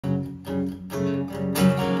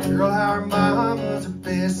Girl, our mamas are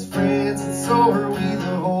best friends, and so are we.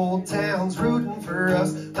 The whole town's rooting for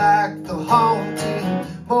us like the home team.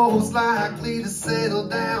 Most likely to settle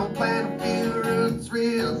down, plant a few roots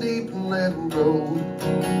real deep and let them grow.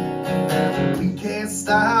 We can't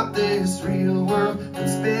stop this real world from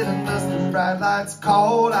spinning us through bright lights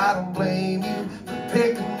cold. I don't blame you for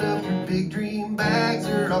picking up your big dream bags.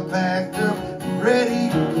 You're all packed up and ready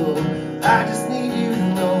to go. I just need you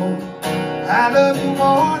to know I love you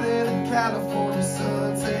more than a California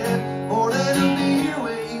sunset, more than a beer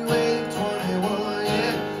when you ain't 21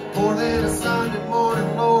 yet, more than a Sunday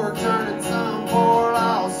morning Lord turning some poor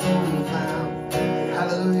lost soul you found.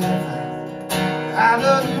 Hallelujah. I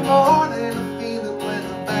love you more than a feeling when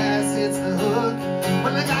the bass hits the hook,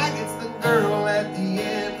 when the guy gets the girl at the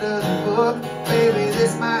end of the book. Baby,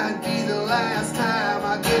 this might be the last time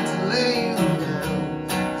I get to lay you down,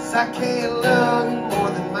 'cause I can't love you more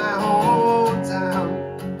than my hometown.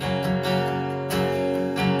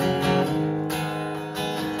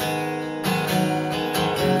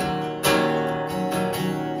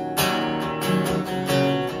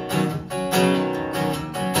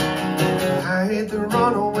 I ain't the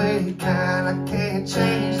runaway kind, I can't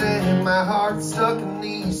change that. My heart's stuck in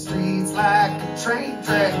these streets like a train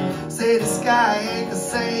track. Say the sky ain't the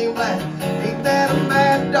same black. Ain't that a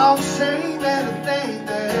mad dog shame that I think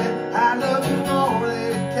that I love you more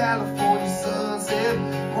than a California sunset,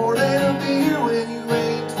 more than a beer when you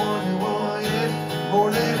ain't 21 yet,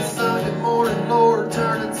 more than a Sunday morning Lord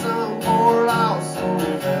turning some poor lost soul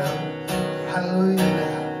found. Hallelujah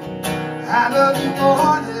now. I love you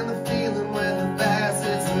more than the feeling when the bass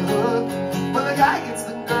hits the hook, when the guy gets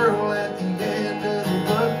the girl at the end of the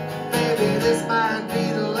book. Baby, this might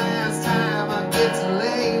be the last time I get to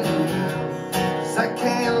lay you down, 'cause I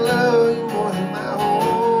can't love you more than my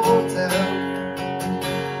hometown.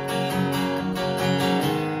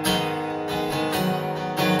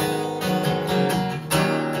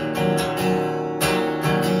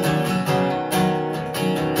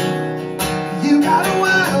 You got a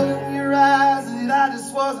wild in your eyes that I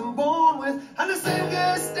just wasn't born with. I'm the same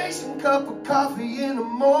gas station, cup of coffee in the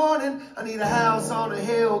morning. I need a house on a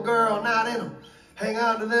hill, girl, not in them. Hang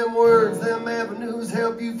on to them words, them avenues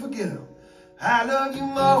help you forget them. I love you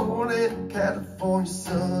more than a California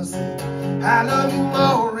sunset. I love you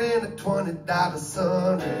more than a $20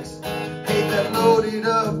 sunrise. Hate that loaded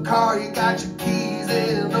up car, you got your keys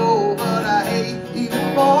in. Oh, but I hate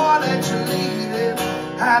even more that you're leaving.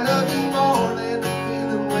 I love you more than the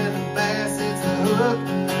feeling when the bass hits the hook,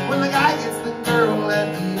 when the guy gets the girl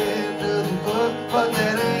at the end of the book. But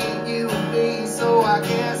that ain't you and me, so I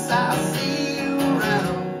guess I'll see you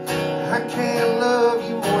around. I can't love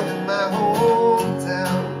you more than my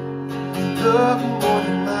hometown. Love you more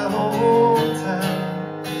than my hometown.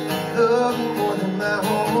 Love you more than my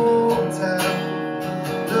hometown.